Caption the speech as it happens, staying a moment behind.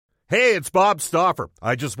Hey, it's Bob Stauffer.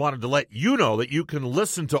 I just wanted to let you know that you can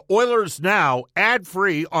listen to Oilers Now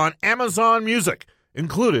ad-free on Amazon Music,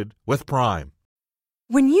 included with Prime.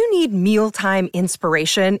 When you need mealtime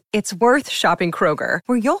inspiration, it's worth shopping Kroger,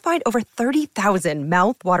 where you'll find over 30,000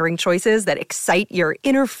 mouth-watering choices that excite your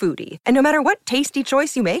inner foodie. And no matter what tasty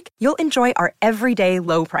choice you make, you'll enjoy our everyday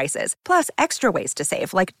low prices, plus extra ways to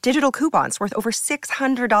save, like digital coupons worth over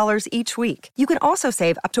 $600 each week. You can also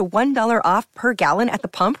save up to $1 off per gallon at the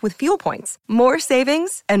pump with fuel points. More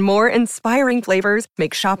savings and more inspiring flavors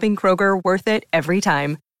make shopping Kroger worth it every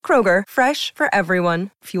time. Kroger, fresh for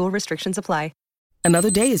everyone. Fuel restrictions apply.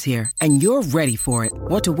 Another day is here, and you're ready for it.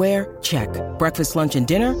 What to wear? Check. Breakfast, lunch, and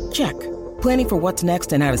dinner? Check. Planning for what's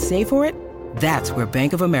next and how to save for it? That's where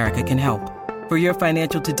Bank of America can help. For your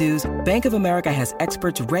financial to-dos, Bank of America has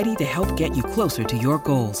experts ready to help get you closer to your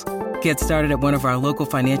goals. Get started at one of our local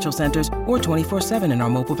financial centers or 24/7 in our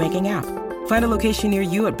mobile banking app. Find a location near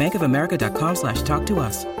you at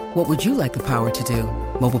bankofamerica.com/talktous. What would you like the power to do?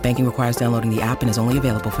 Mobile banking requires downloading the app and is only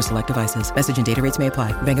available for select devices. Message and data rates may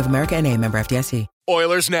apply. Bank of America N.A., member FDIC.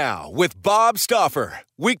 Oilers Now with Bob Stauffer.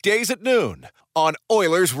 Weekdays at noon on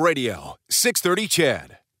Oilers Radio, 630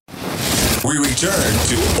 CHED. We return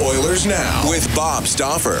to Oilers Now with Bob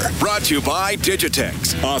Stauffer. Brought to you by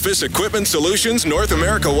Digitex. Office Equipment Solutions North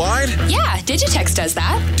America wide? Yeah, Digitex does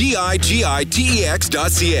that. digitex.ca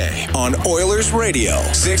on Oilers Radio,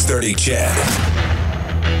 630 CHED.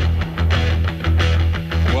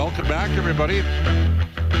 Welcome back, everybody.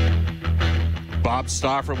 Bob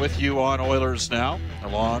Stauffer with you on Oilers Now,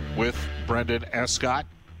 along with Brendan Escott.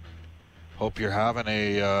 Hope you're having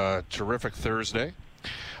a terrific Thursday.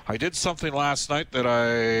 I did something last night that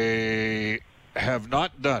I have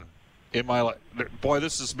not done in my life. Boy,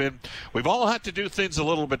 this has been... We've all had to do things a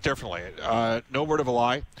little bit differently. No word of a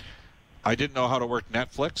lie. I didn't know how to work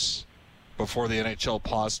Netflix before the NHL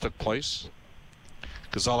pause took place,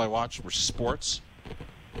 because all I watched were sports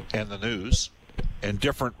and the news, and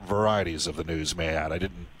different varieties of the news, may I add. I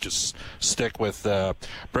didn't just stick with...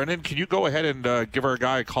 Brendan, can you go ahead and give our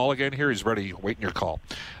guy a call again here? He's ready, waiting your call.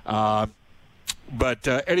 But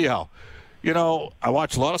anyhow, you know, I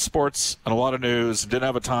watch a lot of sports and a lot of news. Didn't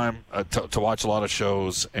have a time to watch a lot of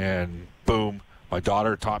shows, and boom, my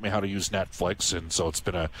daughter taught me how to use Netflix, and so it's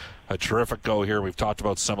been a terrific go here. We've talked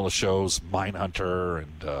about some of the shows, Mindhunter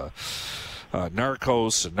and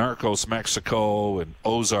Narcos and Narcos Mexico and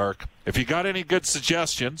Ozark. If you got any good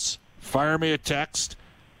suggestions, fire me a text,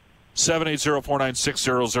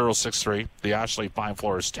 780-496-0063, the Ashley Fine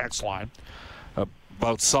Floors text line,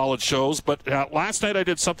 about solid shows. But last night I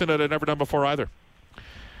did something that I'd never done before either.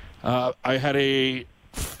 I had a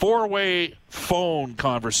four-way phone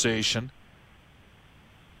conversation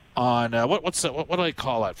on, what do I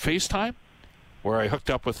call that, FaceTime? Where I hooked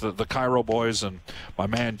up with the Cairo boys and my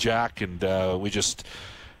man Jack, and we sat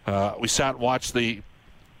and watched the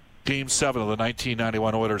Game 7 of the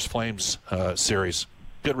 1991 Oilers Flames series.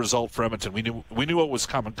 Good result for Edmonton. We knew what was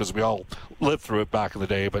coming because we all lived through it back in the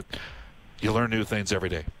day, but you learn new things every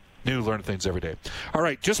day. Learn things every day. All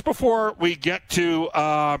right, just before we get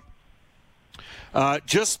back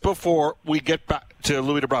to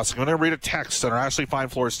Louis DeBrusk, I'm going to read a text on our Ashley Fine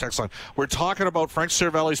Floors text line. We're talking about Frank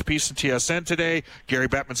Cervelli's piece in TSN today, Gary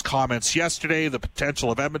Bettman's comments yesterday, the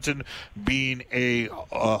potential of Edmonton being a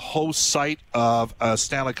host site of a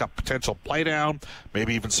Stanley Cup potential playdown,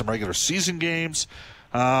 maybe even some regular season games.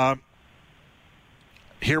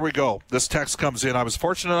 Here we go. This text comes in. I was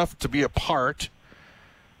fortunate enough to be a part.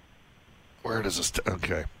 Where does this?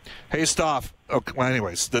 Okay. Hey, Staff. Okay, well,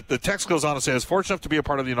 anyways, the text goes on to say, I was fortunate enough to be a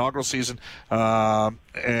part of the inaugural season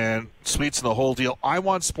and suites and the whole deal. I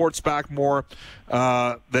want sports back more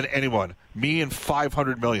than anyone. Me and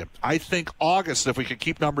 500 million. I think August, if we could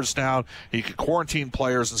keep numbers down, you could quarantine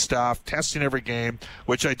players and staff, testing every game,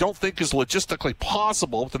 which I don't think is logistically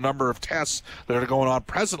possible with the number of tests that are going on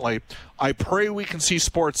presently. I pray we can see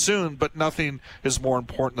sports soon, but nothing is more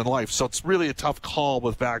important than life. So it's really a tough call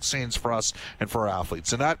with vaccines for us and for our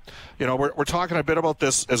athletes. And that, you know, we're talking a bit about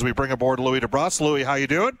this as we bring aboard Louis DeBrusk. Louis, how you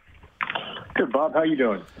doing? Good, Bob. How you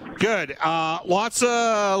doing? Good. Lots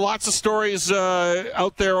of stories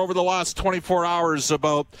out there over the last 24 hours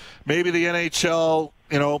about maybe the NHL,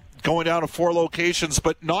 you know, going down to 4 locations,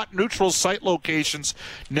 but not neutral site locations,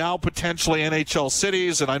 now potentially NHL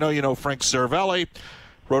cities. And I know you know Frank Cervelli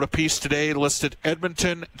wrote a piece today, listed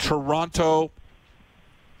Edmonton, Toronto,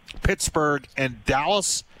 Pittsburgh, and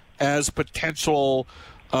Dallas as potential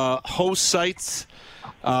host sites.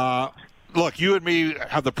 Look, you and me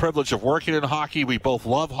have the privilege of working in hockey. We both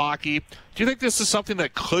love hockey. Do you think this is something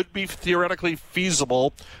that could be theoretically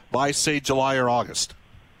feasible by, say, July or August?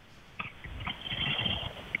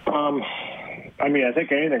 I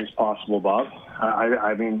think anything's possible, Bob.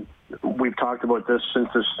 I mean, we've talked about this since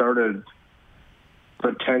this started,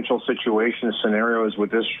 potential situation scenarios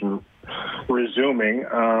with this resuming.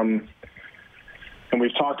 And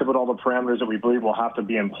we've talked about all the parameters that we believe will have to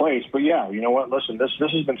be in place. But, yeah, you know what? Listen, this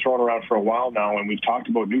has been thrown around for a while now, and we've talked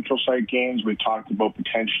about neutral site games. We've talked about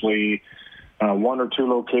potentially one or two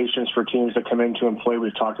locations for teams that come into and play.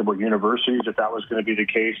 We've talked about universities, if that was going to be the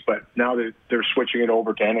case. But now that they're switching it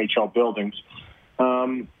over to NHL buildings,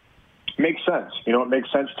 makes sense. You know, it makes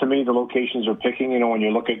sense to me. The locations are picking. You know, when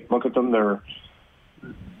you look at them, they're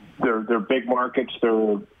big markets.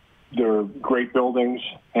 They're great buildings,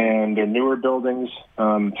 and they're newer buildings. 3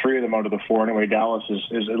 of them out of the 4 anyway. Dallas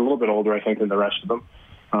is a little bit older, I think, than the rest of them.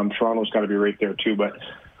 Toronto's got to be right there too. But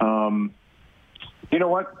you know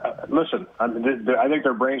what? Listen, I think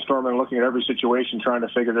they're brainstorming, looking at every situation, trying to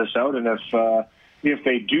figure this out. And if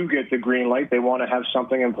they do get the green light, they want to have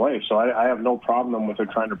something in place. So I have no problem with them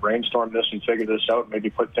trying to brainstorm this and figure this out. Maybe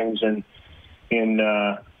put things in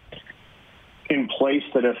place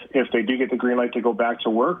that if they do get the green light to go back to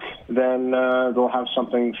work, then they'll have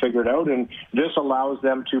something figured out. And this allows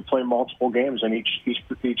them to play multiple games in each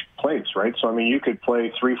place, right? So, I mean, you could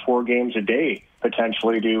play 3-4 games a day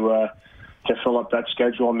potentially to fill up that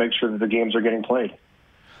schedule and make sure that the games are getting played.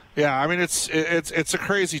 Yeah, I mean, it's a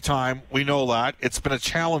crazy time. We know that. It's been a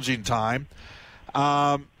challenging time.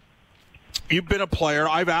 You've been a player.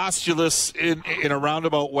 I've asked you this in a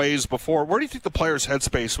roundabout ways before. Where do you think the players'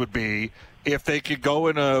 headspace would be if they could go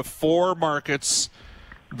into 4 markets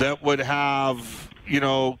that would have, you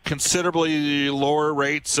know, considerably lower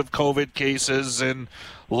rates of COVID cases and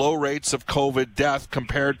low rates of COVID death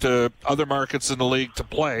compared to other markets in the league to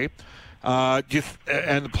play? And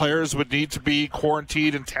the players would need to be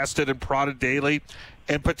quarantined and tested and prodded daily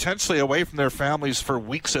and potentially away from their families for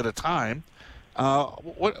weeks at a time.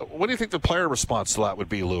 What do you think the player response to that would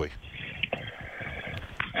be, Louis?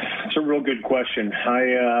 It's a real good question.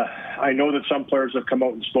 I know that some players have come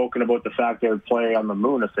out and spoken about the fact they would play on the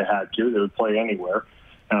moon if they had to. They would play anywhere.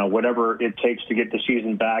 Whatever it takes to get the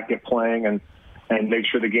season back, get playing, and make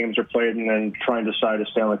sure the games are played, and then try and decide a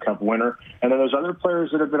Stanley Cup winner. And then there's other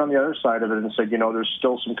players that have been on the other side of it and said, you know, there's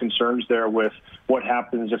still some concerns there with what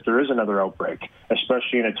happens if there is another outbreak,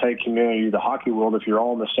 especially in a tight community, the hockey world. If you're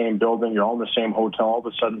all in the same building, you're all in the same hotel, all of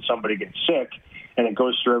a sudden somebody gets sick, and it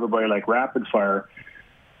goes through everybody like rapid fire.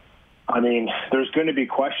 I mean, there's going to be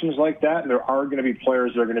questions like that, and there are going to be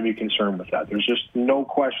players that are going to be concerned with that. There's just no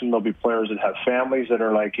question there'll be players that have families that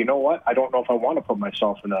are like, you know what, I don't know if I want to put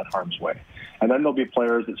myself in that harm's way. And then there'll be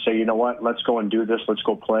players that say, you know what, let's go and do this, let's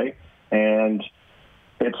go play. And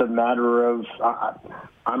it's a matter of,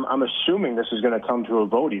 I'm assuming this is going to come to a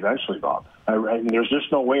vote eventually, Bob. And there's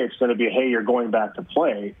just no way it's going to be, hey, you're going back to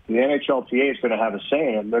play. The NHLPA is going to have a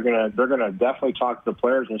say, and they're going to definitely talk to the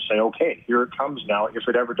players and say, okay, here it comes now. If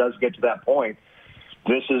it ever does get to that point,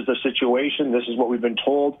 this is the situation. This is what we've been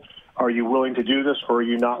told. Are you willing to do this, or are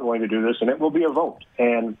you not willing to do this? And it will be a vote.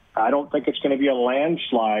 And I don't think it's going to be a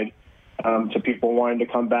landslide to people wanting to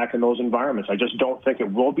come back in those environments. I just don't think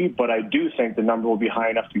it will be, but I do think the number will be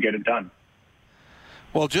high enough to get it done.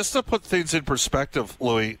 Well, just to put things in perspective,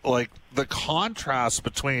 Louis, like the contrast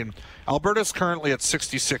between Alberta's currently at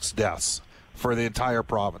 66 deaths for the entire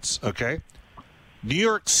province, okay? New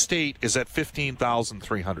York State is at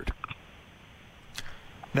 15,300.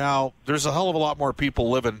 Now, there's a hell of a lot more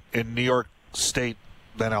people living in New York State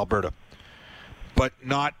than Alberta, but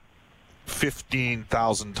not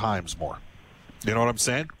 15,000 times more. You know what I'm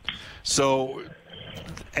saying? So,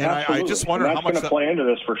 and I just wonder how much that's going to play into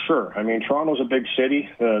this for sure. I mean, Toronto's a big city.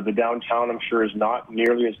 The downtown, I'm sure, is not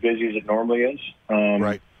nearly as busy as it normally is.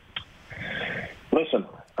 Right. Listen,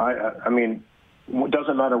 I mean, it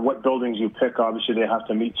doesn't matter what buildings you pick. Obviously, they have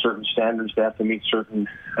to meet certain standards. They have to meet certain.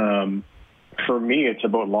 For me, it's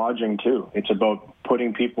about lodging too. It's about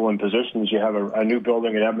putting people in positions. You have a new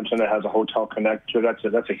building in Edmonton that has a hotel connector.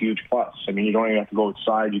 That's a huge plus. I mean, you don't even have to go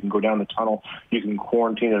outside. You can go down the tunnel. You can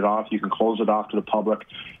quarantine it off. You can close it off to the public.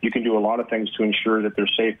 You can do a lot of things to ensure that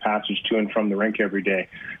there's safe passage to and from the rink every day.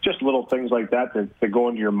 Just little things like that go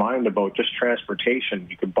into your mind about just transportation.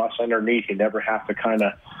 You could bus underneath. You never have to kind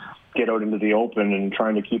of get out into the open, and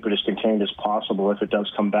trying to keep it as contained as possible if it does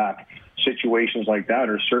come back. Situations like that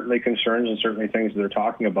are certainly concerns and certainly things that they're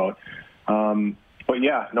talking about. But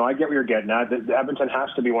yeah, no, I get what you're getting at. Edmonton has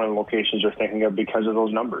to be one of the locations they're thinking of because of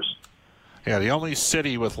those numbers. Yeah, the only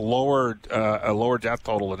city with a lower death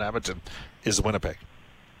total than Edmonton is Winnipeg.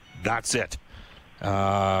 That's it.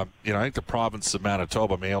 I think the province of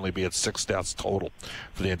Manitoba may only be at 6 deaths total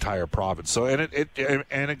for the entire province. So,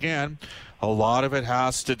 and again, a lot of it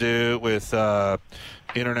has to do with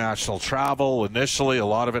international travel initially. A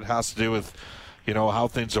lot of it has to do with, how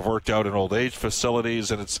things have worked out in old age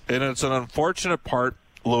facilities, and it's an unfortunate part,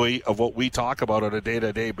 Louis, of what we talk about on a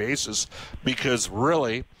day-to-day basis, because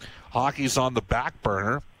really, hockey's on the back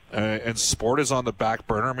burner. And sport is on the back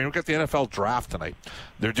burner. I mean, we've got the NFL draft tonight.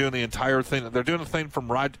 They're doing the entire thing. They're doing the thing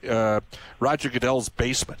from Roger Goodell's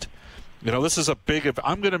basement. This is a big.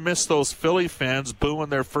 I'm going to miss those Philly fans booing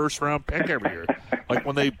their first-round pick every year, like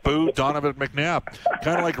when they booed Donovan McNabb.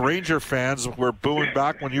 Kind of like Ranger fans were booing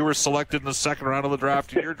back when you were selected in the second round of the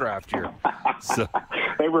draft in your draft year. So,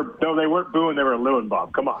 they weren't booing. They were looing,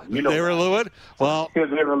 Bob. Come on, they were looing. Well,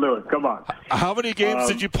 they were looing. Come on. How many games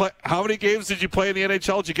did you play? How many games did you play in the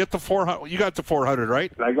NHL? Did you get the 400? You got the 400,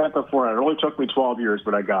 right? I got the 400. It only took me 12 years,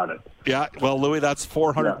 but I got it. Yeah. Well, Louis, that's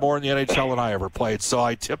 400 more in the NHL than I ever played. So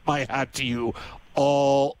I tip my hat to you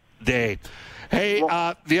all day. Hey,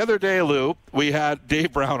 the other day, Lou, we had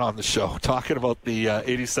Dave Brown on the show talking about the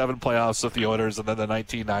 87 playoffs with the Oilers and then the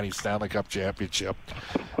 1990 Stanley Cup championship.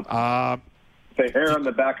 The hair on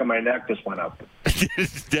the back of my neck just went up.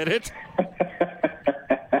 Did it?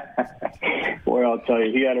 Boy, I'll tell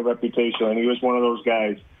you, he had a reputation, and he was one of those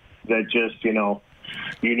guys that just, you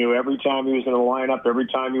knew every time he was in the lineup, every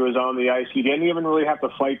time he was on the ice, he didn't even really have to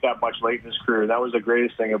fight that much late in his career. That was the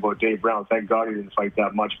greatest thing about Dave Brown. Thank God he didn't fight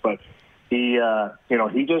that much, but he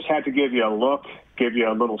just had to give you a look, give you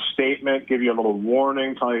a little statement, give you a little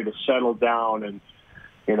warning, tell you to settle down, and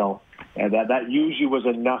and that usually was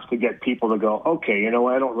enough to get people to go, okay, I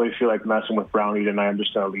don't really feel like messing with Brownie tonight. I'm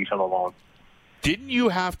just going to leave him alone. Didn't you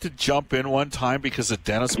have to jump in one time because of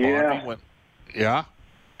Dennis Bonvie? Yeah.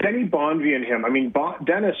 Denny Bonvie and him. I mean,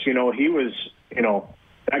 Dennis, he was,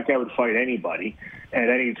 that guy would fight anybody at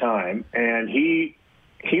any time. And he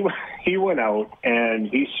went out and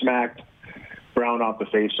he smacked Brown off the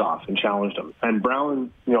face-off and challenged him. And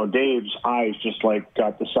Brown, Dave's eyes just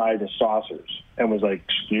got the size of saucers and was like,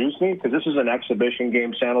 excuse me? Because this is an exhibition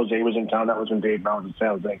game. San Jose was in town. That was when Dave Brown was in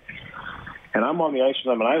San Jose. And I'm on the ice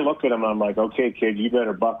with him, and I look at him, and I'm like, okay, kid, you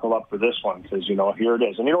better buckle up for this one because, here it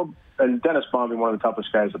is. And, and Dennis Bonvie, one of the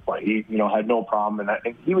toughest guys to play, he, had no problem.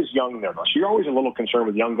 And he was young there, though. So you're always a little concerned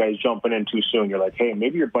with young guys jumping in too soon. You're like, hey,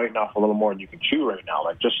 maybe you're biting off a little more than you can chew right now.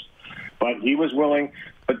 But he was willing.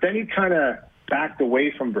 But then he kind of backed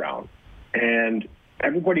away from Brown, and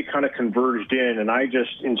everybody kind of converged in, and I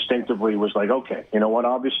just instinctively was like, okay, you know what?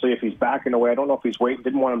 Obviously, if he's backing away, I don't know if he's waiting,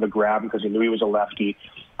 didn't want him to grab him because he knew he was a lefty.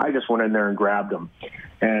 I just went in there and grabbed him.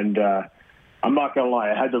 And I'm not going to lie,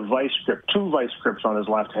 I had the vice grip, 2 vice grips on his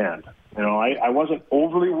left hand. I wasn't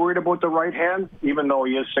overly worried about the right hand, even though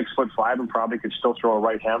he is 6'5" and probably could still throw a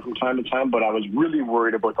right hand from time to time, but I was really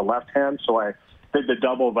worried about the left hand, so I did the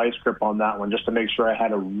double vice grip on that one just to make sure I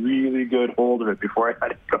had a really good hold of it before I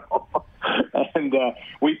had it go. And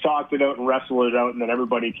we talked it out and wrestled it out, and then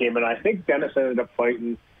everybody came in. I think Dennis ended up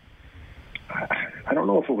fighting, I don't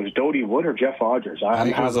know if it was Dodie Wood or Jeff Odgers.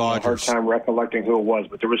 I'm having a hard time recollecting who it was,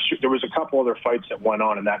 but there was a couple other fights that went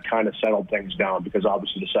on, and that kind of settled things down because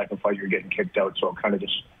obviously the second fight you're getting kicked out, so it kind of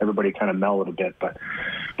just everybody kind of mellowed a bit. But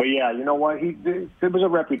yeah, you know what? There was a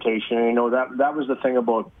reputation. That was the thing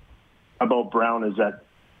about Brown is that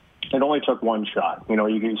it only took one shot.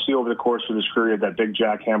 You can see over the course of his career that big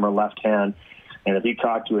jackhammer left hand, and if he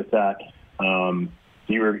caught you with that,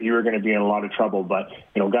 you were going to be in a lot of trouble. But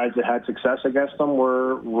guys that had success against them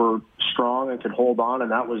were strong and could hold on,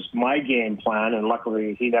 and that was my game plan. And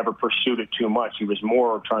luckily, he never pursued it too much. He was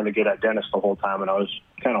more trying to get at Dennis the whole time, and I was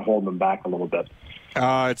kind of holding him back a little bit.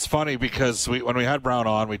 It's funny because when we had Brown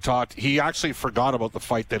on, we talked. He actually forgot about the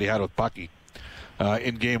fight that he had with Bucky.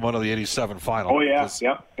 In Game 1 of the '87 final. Oh yeah,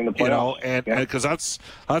 in the playoffs. And because that's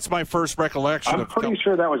my first recollection. I'm pretty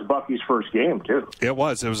sure that was Bucky's first game too. It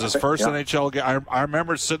was his first NHL game. I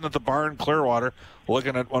remember sitting at the bar in Clearwater,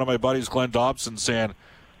 looking at one of my buddies, Glenn Dobson, saying,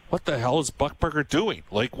 "What the hell is Buckberger doing?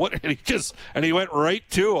 Like what?" And he went right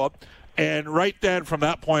to him, and right then from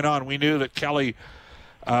that point on, we knew that Kelly,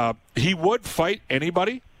 he would fight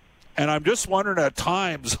anybody, and I'm just wondering at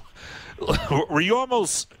times, were you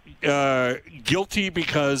almost guilty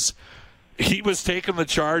because he was taking the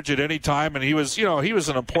charge at any time, and he was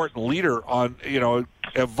an important leader on,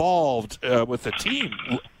 evolved with the team,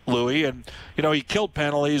 Louis, and he killed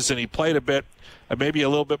penalties and he played a bit, maybe a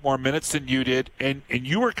little bit more minutes than you did, and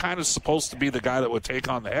you were kind of supposed to be the guy that would take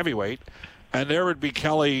on the heavyweight, and there would be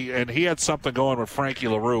Kelly, and he had something going with Frankie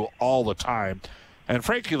LaRue all the time, and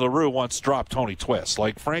Frankie LaRue once dropped Tony Twist.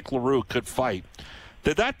 Like, Frank LaRue could fight.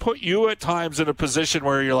 Did that put you at times in a position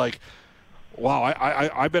where you're like, wow,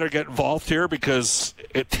 I better get involved here because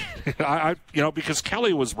because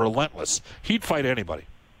Kelly was relentless. He'd fight anybody.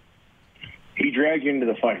 He dragged you into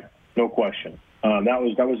the fight, no question. That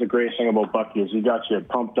was the greatest thing about Bucky, is he got you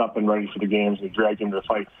pumped up and ready for the games, and he dragged you into the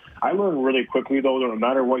fight. I learned really quickly, though, that no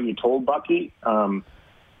matter what you told Bucky,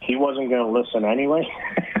 he wasn't going to listen anyway.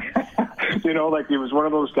 He was one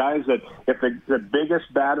of those guys that if the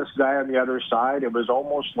biggest, baddest guy on the other side, it was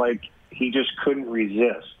almost like he just couldn't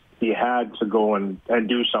resist. He had to go and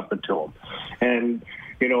do something to him. And,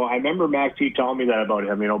 I remember Mac T telling me that about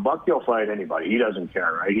him. Bucky will fight anybody. He doesn't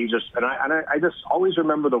care, right? I just always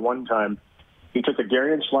remember the one time he took a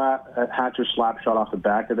Darian Hatcher slap shot off the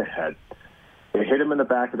back of the head. It hit him in the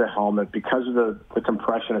back of the helmet. Because of the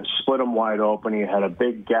compression, it split him wide open. He had a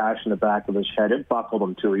big gash in the back of his head. It buckled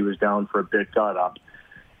him, too. He was down for a bit, got up.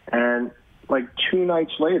 And, 2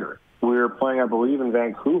 nights later, we were playing, I believe, in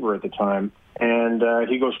Vancouver at the time, and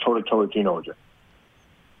he goes toe-to-toe with Gene Oja.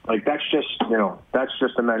 That's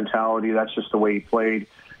just the mentality. That's just the way he played.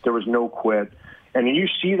 There was no quit. And you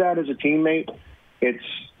see that as a teammate,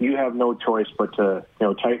 you have no choice but to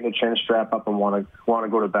tighten the chin strap up and want to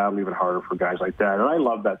go to battle even harder for guys like that. And I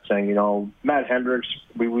love that saying. Matt Hendricks.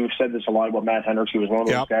 We've said this a lot about Matt Hendricks. He was one of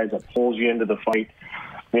those guys that pulls you into the fight.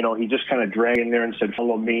 He just kind of dragged in there and said,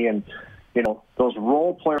 "Follow me." And those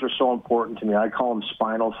role players are so important to me. I call them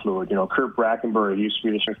spinal fluid. Kurt Brackenbury used to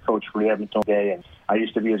be the strength coach for the Edmonton Day, and I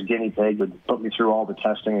used to be his guinea pig. Would put me through all the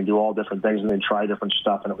testing and do all different things and then try different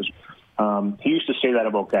stuff. And it was. He used to say that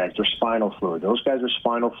about guys. They're spinal fluid. Those guys are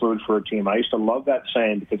spinal fluid for a team. I used to love that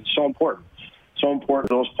saying because it's so important. So important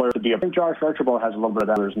for those players to be. I think Josh Archibald has a little bit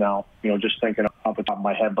of that now, just thinking off the top of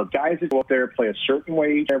my head. But guys that go up there, play a certain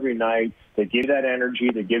way every night, they give you that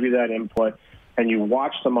energy, they give you that input, and you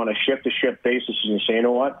watch them on a shift-to-shift basis and you say, you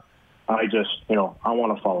know what? I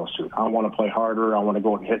want to follow suit. I want to play harder. I want to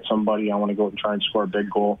go and hit somebody. I want to go and try and score a big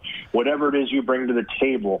goal. Whatever it is you bring to the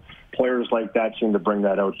table, players like that seem to bring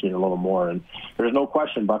that out to you a little more. And there's no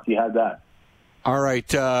question, Bucky had that. All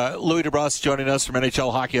right, Louis DeBrusk joining us from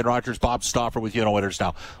NHL Hockey and Rogers. Bob Stauffer with you on Oilers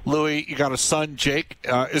Now. Louis, you got a son, Jake.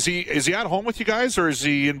 Is he at home with you guys, or is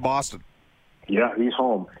he in Boston? Yeah, he's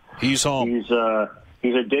home. He's home.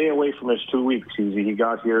 He's a day away from his 2 weeks. He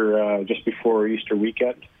got here just before Easter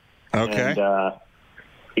weekend. Okay. And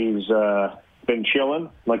he's been chilling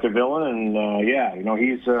like a villain, and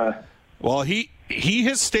he's. Well, he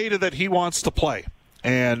has stated that he wants to play,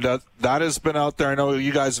 and that has been out there. I know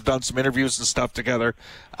you guys have done some interviews and stuff together,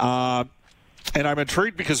 and I'm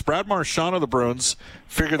intrigued because Brad Marchand of the Bruins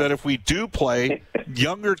figured that if we do play,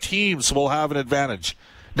 younger teams will have an advantage.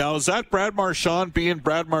 Now, is that Brad Marchand being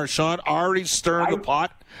Brad Marchand already stirring the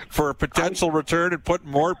pot for a potential return and putting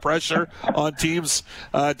more pressure on teams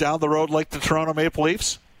down the road like the Toronto Maple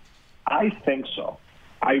Leafs? I think so.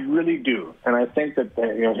 I really do. And I think that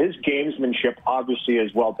his gamesmanship obviously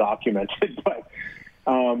is well documented, but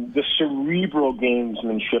the cerebral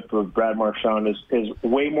gamesmanship of Brad Marchand is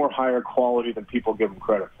way more higher quality than people give him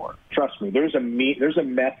credit for. Trust me, there's a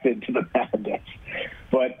method to the madness.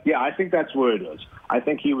 But, yeah, I think that's what it is. I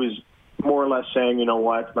think he was more or less saying,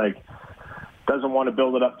 doesn't want to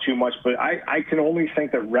build it up too much. But I can only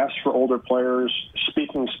think that rest for older players,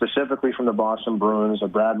 speaking specifically from the Boston Bruins,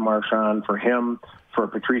 of Brad Marchand, for him, for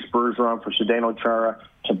Patrice Bergeron, for Zdeno Chara,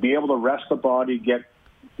 to be able to rest the body, get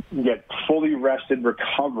fully rested,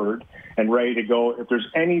 recovered, and ready to go. If there's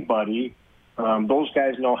anybody, those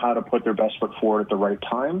guys know how to put their best foot forward at the right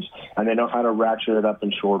times, and they know how to ratchet it up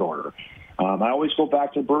in short order. I always go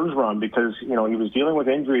back to Bergeron because, he was dealing with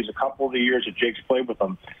injuries a couple of the years that Jake's played with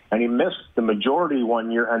him, and he missed the majority one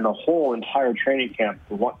year and the whole entire training camp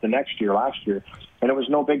the next year, last year, and it was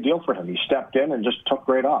no big deal for him. He stepped in and just took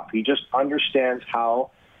right off. He just understands how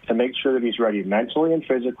to make sure that he's ready mentally and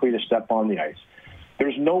physically to step on the ice.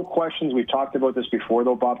 There's no questions. We've talked about this before,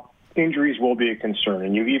 though, Bob. Injuries will be a concern,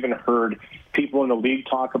 and you've even heard people in the league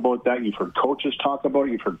talk about that. You've heard coaches talk about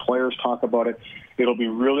it. You've heard players talk about it. It'll be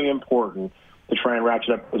really important to try and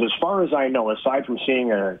ratchet up. Because as far as I know, aside from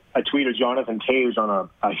seeing a tweet of Jonathan Toews on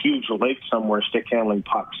a huge lake somewhere stick-handling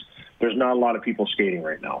pucks, there's not a lot of people skating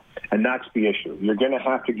right now, and that's the issue. You're going to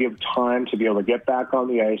have to give time to be able to get back on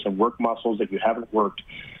the ice and work muscles that you haven't worked.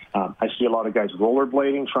 I see a lot of guys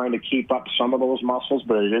rollerblading, trying to keep up some of those muscles,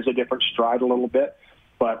 but it is a different stride a little bit.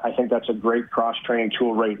 But I think that's a great cross-training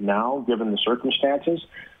tool right now, given the circumstances.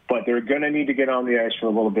 But they're going to need to get on the ice for a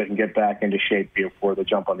little bit and get back into shape before they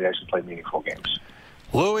jump on the ice and play meaningful games.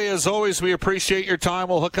 Louis, as always, we appreciate your time.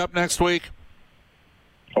 We'll hook up next week.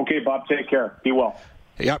 Okay, Bob, take care. Be well.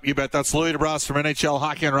 Yep, you bet. That's Louis DeBrusk from NHL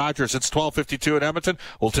Hockey and Rogers. It's 12:52 in Edmonton.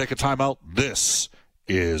 We'll take a timeout. This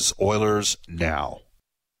is Oilers Now.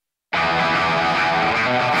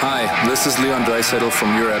 This is Leon Draisaitl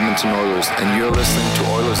from your Edmonton Oilers, and you're listening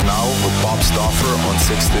to Oilers Now with Bob Stauffer on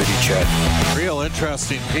 630 CHED. Real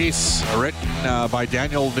interesting piece written by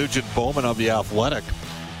Daniel Nugent-Bowman of The Athletic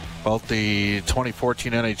about the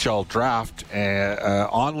 2014 NHL draft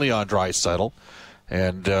on Leon Draisaitl.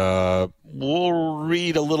 And we'll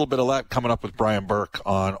read a little bit of that coming up with Brian Burke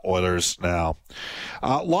on Oilers Now.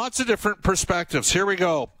 Lots of different perspectives. Here we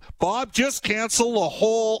go. Bob, just cancel the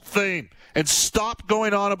whole thing and stop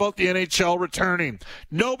going on about the NHL returning.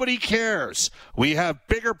 Nobody cares. We have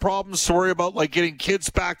bigger problems to worry about, like getting kids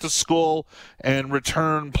back to school and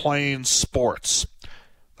return playing sports.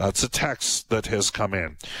 That's a text that has come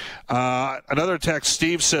in. Another text,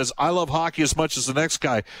 Steve says, I love hockey as much as the next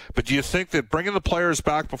guy, but do you think that bringing the players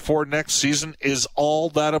back before next season is all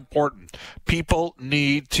that important? People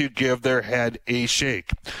need to give their head a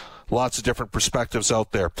shake. Lots of different perspectives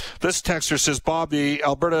out there. This texter says, Bob, the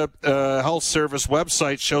Alberta Health Service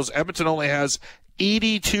website shows Edmonton only has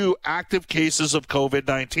 82 active cases of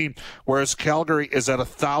COVID-19, whereas Calgary is at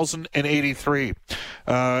 1,083.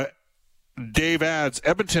 Dave adds,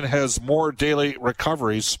 Edmonton has more daily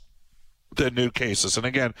recoveries than new cases. And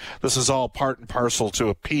again, this is all part and parcel to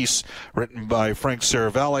a piece written by Frank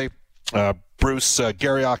Saravelli, Bruce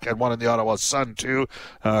Garriock, and one in the Ottawa Sun, too,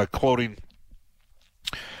 quoting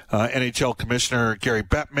NHL Commissioner Gary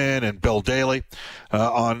Bettman and Bill Daly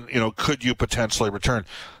on, could you potentially return?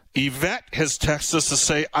 Yvette has texted us to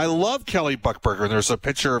say, I love Kelly Buchberger. And there's a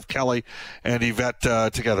picture of Kelly and Yvette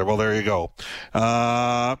together. Well, there you go.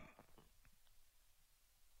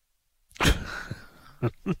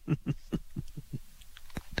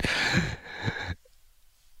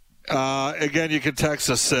 Again, you can text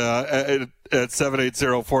us at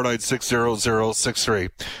 780-496-0063.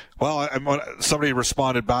 Well, somebody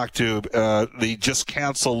responded back to the just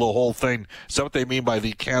cancel the whole thing. Is that what they mean by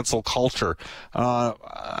the cancel culture?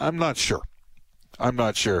 I'm not sure.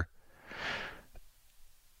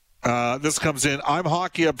 This comes in. I'm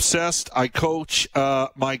hockey obsessed. I coach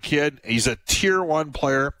my kid. He's a tier 1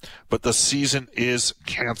 player, but the season is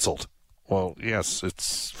canceled. Well, yes,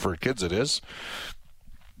 it's for kids. It is.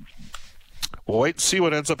 We'll wait and see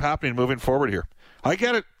what ends up happening moving forward here. I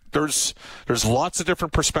get it. There's lots of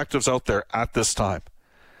different perspectives out there at this time.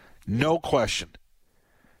 No question.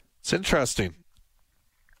 It's interesting.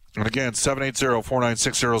 And again,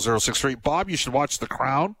 780-496-0063. Bob, you should watch The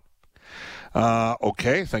Crown.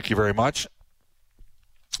 Okay, thank you very much.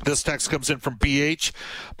 This text comes in from BH.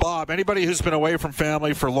 Bob, anybody who's been away from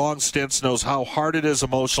family for long stints knows how hard it is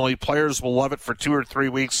emotionally. Players will love it for 2 or 3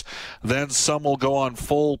 weeks. Then some will go on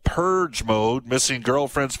full purge mode, missing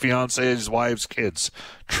girlfriends, fiancés, wives, kids.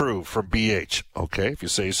 True, from BH. Okay, if you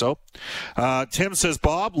say so. Tim says,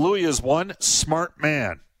 Bob, Louis is one smart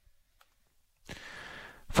man.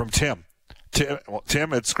 From Tim.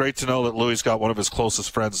 Tim, it's great to know that Louis got one of his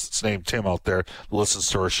closest friends that's named Tim out there who listens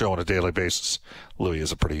to our show on a daily basis. Louis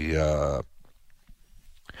is a pretty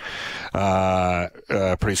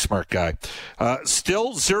smart guy.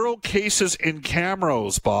 Still 0 cases in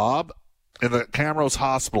Camrose, Bob. In the Camrose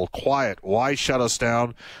Hospital. Quiet. Why shut us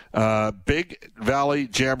down? Big Valley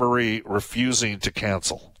Jamboree refusing to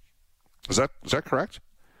cancel. Is that correct?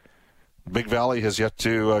 Big Valley has yet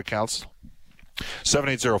to cancel.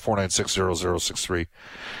 780-496-0063.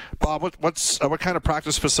 Bob, what kind of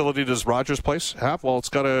practice facility does Rogers Place have? Well, it's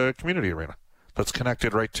got a community arena that's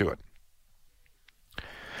connected right to it.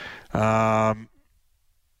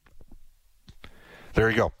 There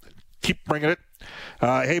you go. Keep bringing it.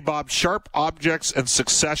 Hey, Bob, Sharp Objects and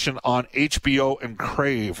Succession on HBO and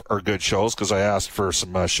Crave are good shows because I asked for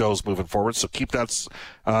some shows moving forward. So keep that.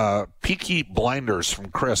 Peaky Blinders from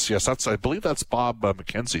Chris. Yes, I believe that's Bob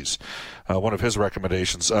McKenzie's, one of his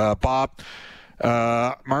recommendations. Bob,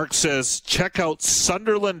 Mark says, check out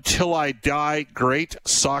Sunderland Till I Die. Great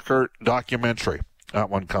soccer documentary. That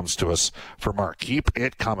one comes to us for Mark. Keep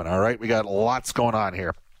it coming, all right? We got lots going on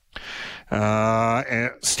here.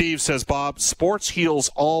 And Steve says, Bob, sports heals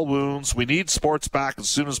all wounds. We need sports back as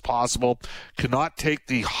soon as possible. Cannot take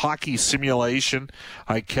the hockey simulation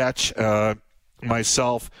I catch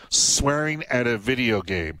myself swearing at a video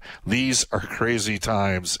game. These are crazy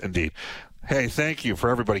times indeed. Hey, thank you for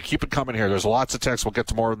everybody. Keep it coming here. There's lots of texts. We'll get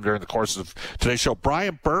to more of them during the course of today's show.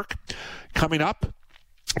 Brian Burke coming up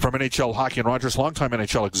from NHL Hockey and Rogers, longtime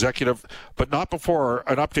NHL executive, but not before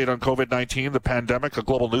an update on COVID-19, the pandemic, a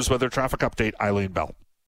global news weather traffic update. Eileen Bell.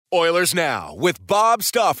 Oilers Now with Bob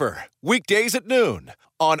Stauffer. Weekdays at noon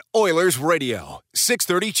on Oilers Radio,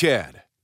 630 CHED.